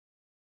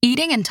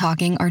Eating and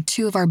talking are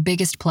two of our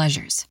biggest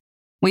pleasures.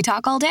 We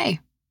talk all day,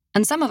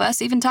 and some of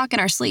us even talk in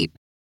our sleep.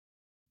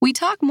 We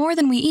talk more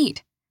than we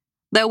eat,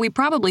 though we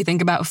probably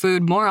think about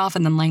food more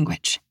often than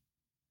language.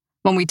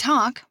 When we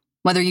talk,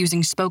 whether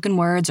using spoken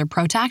words or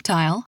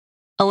protactile,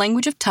 a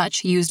language of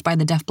touch used by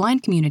the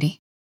deafblind community,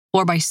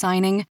 or by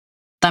signing,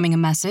 thumbing a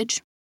message,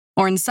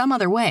 or in some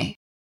other way,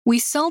 we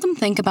seldom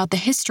think about the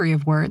history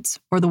of words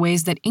or the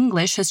ways that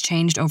English has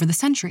changed over the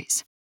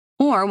centuries,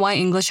 or why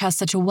English has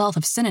such a wealth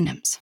of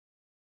synonyms.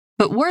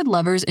 But word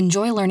lovers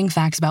enjoy learning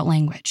facts about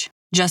language,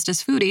 just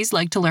as foodies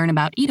like to learn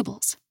about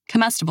eatables,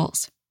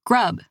 comestibles,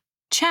 grub,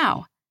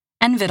 chow,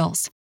 and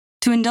vittles,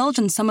 to indulge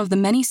in some of the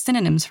many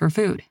synonyms for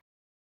food.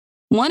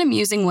 One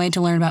amusing way to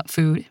learn about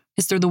food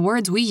is through the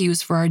words we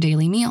use for our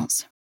daily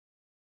meals.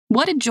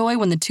 What a joy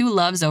when the two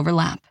loves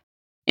overlap.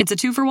 It's a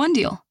 2-for-1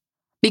 deal,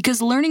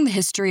 because learning the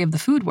history of the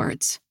food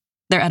words,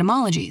 their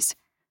etymologies,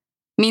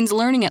 means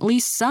learning at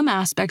least some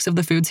aspects of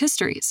the food's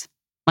histories,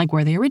 like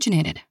where they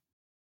originated.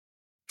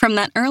 From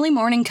that early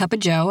morning cup of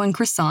joe and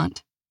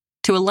croissant,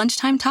 to a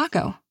lunchtime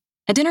taco,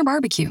 a dinner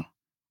barbecue,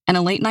 and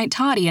a late-night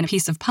toddy and a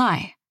piece of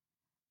pie,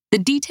 the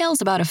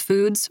details about a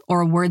food's or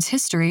a word's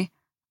history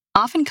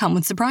often come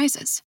with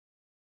surprises.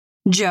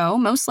 Joe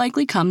most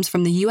likely comes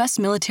from the U.S.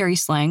 military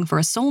slang for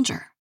a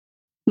soldier.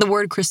 The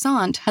word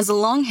croissant has a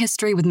long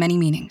history with many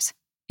meanings,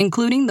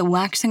 including the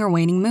waxing or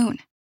waning moon,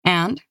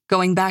 and,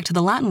 going back to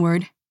the Latin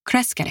word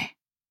crescere,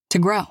 to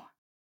grow.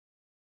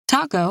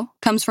 Taco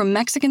comes from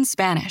Mexican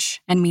Spanish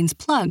and means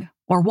plug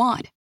or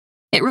wad.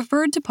 It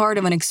referred to part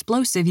of an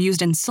explosive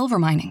used in silver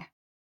mining.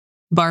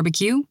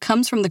 Barbecue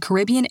comes from the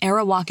Caribbean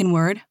Arawakan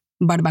word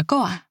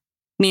barbacoa,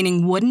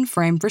 meaning wooden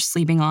frame for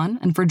sleeping on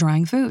and for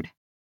drying food.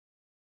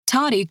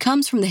 Toddy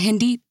comes from the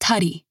Hindi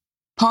taddi,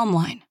 palm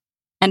wine,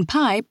 and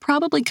pie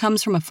probably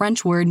comes from a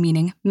French word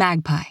meaning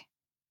magpie,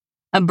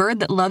 a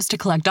bird that loves to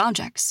collect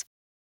objects.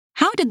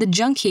 How did the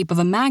junk heap of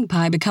a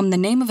magpie become the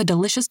name of a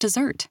delicious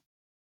dessert?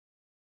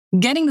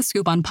 Getting the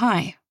scoop on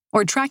pie,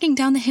 or tracking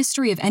down the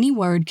history of any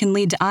word can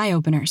lead to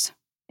eye-openers,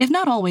 if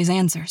not always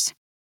answers.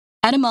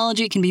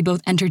 Etymology can be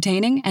both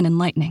entertaining and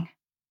enlightening,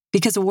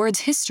 because a word's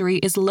history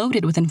is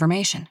loaded with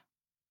information,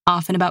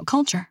 often about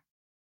culture.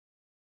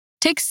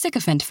 Take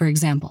sycophant, for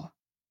example.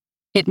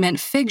 It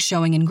meant fig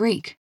showing in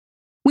Greek.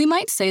 We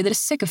might say that a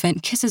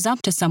sycophant kisses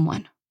up to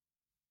someone,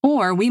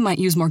 or we might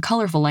use more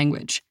colorful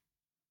language.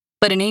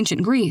 But in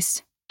ancient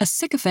Greece, a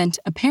sycophant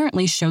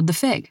apparently showed the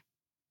fig,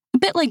 a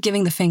bit like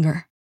giving the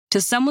finger, to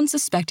someone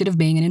suspected of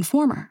being an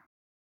informer.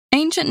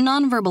 Ancient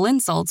nonverbal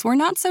insults were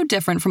not so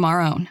different from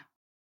our own.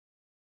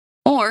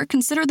 Or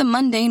consider the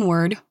mundane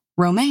word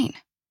romaine.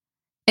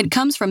 It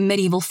comes from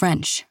medieval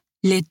French,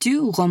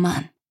 laitue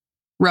romain,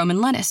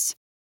 Roman lettuce.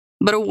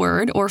 But a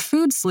word or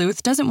food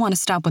sleuth doesn't want to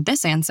stop with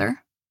this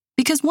answer,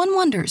 because one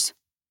wonders,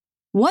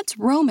 what's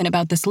Roman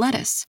about this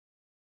lettuce?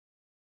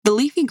 The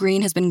leafy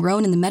green has been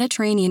grown in the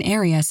Mediterranean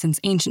area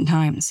since ancient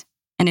times,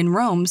 and in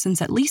Rome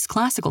since at least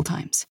classical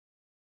times.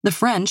 The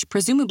French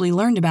presumably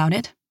learned about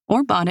it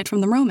or bought it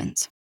from the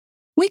Romans.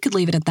 We could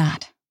leave it at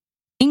that.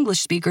 English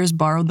speakers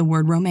borrowed the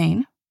word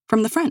romaine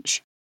from the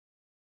French.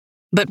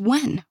 But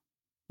when?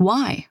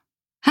 Why?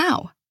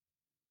 How?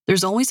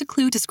 There's always a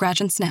clue to scratch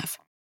and sniff.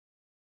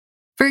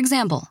 For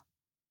example,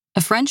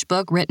 a French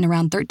book written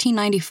around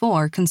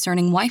 1394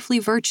 concerning wifely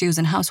virtues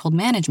and household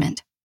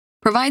management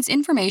provides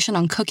information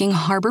on cooking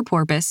harbor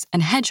porpoise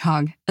and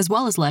hedgehog as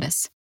well as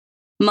lettuce.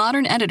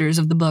 Modern editors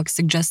of the book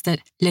suggest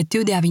that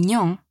laitue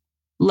d'Avignon,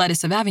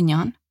 lettuce of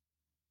Avignon,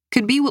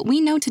 could be what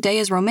we know today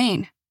as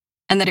romaine,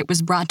 and that it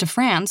was brought to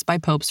France by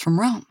popes from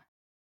Rome.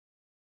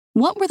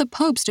 What were the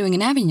popes doing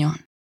in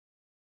Avignon?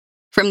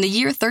 From the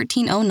year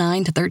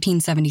 1309 to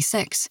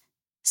 1376,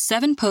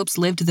 7 popes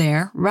lived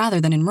there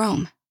rather than in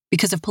Rome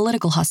because of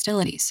political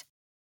hostilities.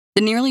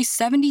 The nearly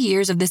 70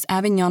 years of this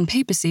Avignon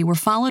papacy were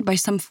followed by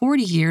some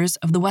 40 years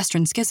of the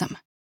Western Schism,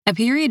 a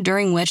period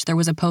during which there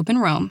was a pope in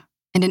Rome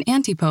and an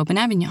anti-pope in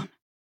Avignon.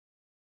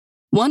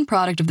 One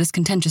product of this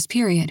contentious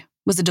period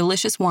was a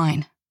delicious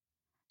wine,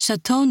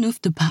 Chateau Neuf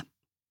du Pape,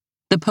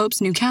 the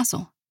Pope's new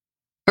castle,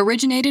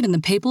 originated in the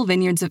papal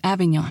vineyards of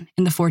Avignon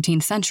in the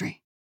 14th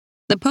century.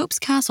 The Pope's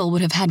castle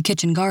would have had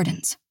kitchen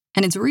gardens,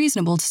 and it's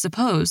reasonable to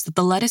suppose that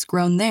the lettuce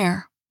grown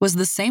there was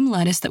the same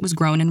lettuce that was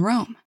grown in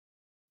Rome.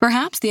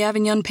 Perhaps the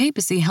Avignon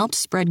papacy helped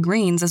spread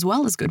greens as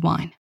well as good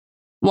wine.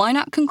 Why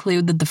not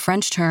conclude that the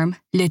French term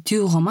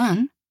laitue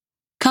romaine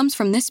comes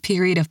from this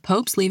period of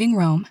popes leaving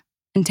Rome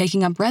and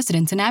taking up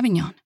residence in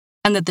Avignon,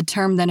 and that the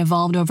term then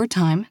evolved over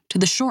time to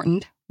the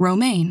shortened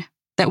romaine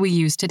that we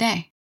use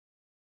today?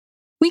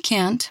 We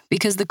can't,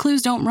 because the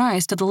clues don't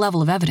rise to the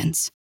level of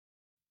evidence.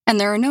 And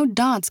there are no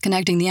dots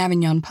connecting the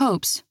Avignon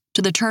popes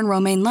to the term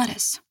romaine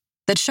lettuce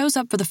that shows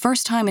up for the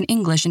first time in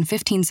English in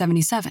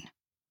 1577,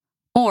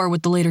 or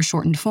with the later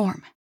shortened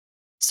form.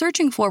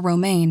 Searching for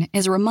romaine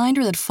is a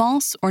reminder that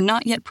false or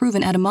not yet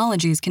proven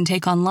etymologies can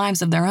take on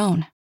lives of their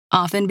own,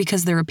 often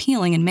because they're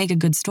appealing and make a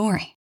good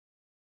story.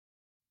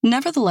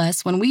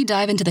 Nevertheless, when we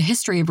dive into the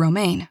history of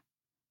romaine,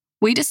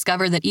 we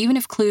discover that even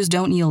if clues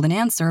don't yield an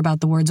answer about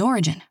the word's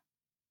origin,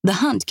 the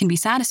hunt can be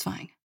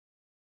satisfying.